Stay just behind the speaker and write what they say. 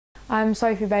I'm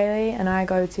Sophie Bailey and I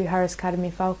go to Harris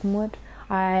Academy Falconwood.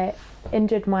 I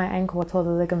injured my ankle, I tore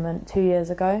the ligament 2 years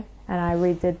ago, and I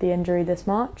redid the injury this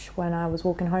March when I was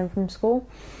walking home from school.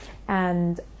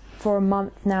 And for a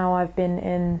month now I've been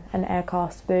in an air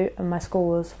cast boot and my school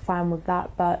was fine with that,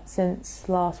 but since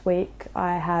last week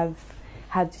I have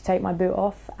had to take my boot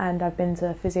off and I've been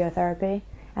to physiotherapy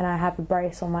and I have a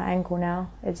brace on my ankle now.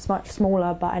 It's much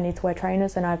smaller, but I need to wear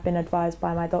trainers, and I've been advised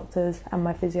by my doctors and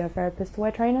my physiotherapist to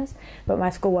wear trainers, but my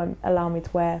school won't allow me to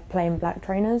wear plain black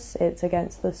trainers. It's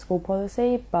against the school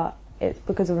policy, but it's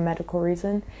because of a medical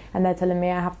reason, and they're telling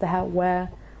me I have to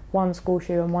wear one school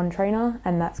shoe and one trainer,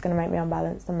 and that's going to make me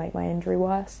unbalanced and make my injury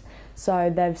worse.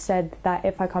 So they've said that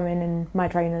if I come in my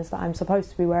trainers that I'm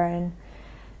supposed to be wearing,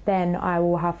 then I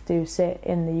will have to sit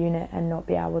in the unit and not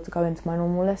be able to go into my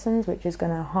normal lessons, which is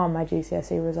going to harm my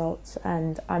GCSE results,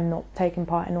 and I'm not taking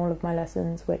part in all of my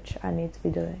lessons, which I need to be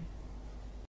doing.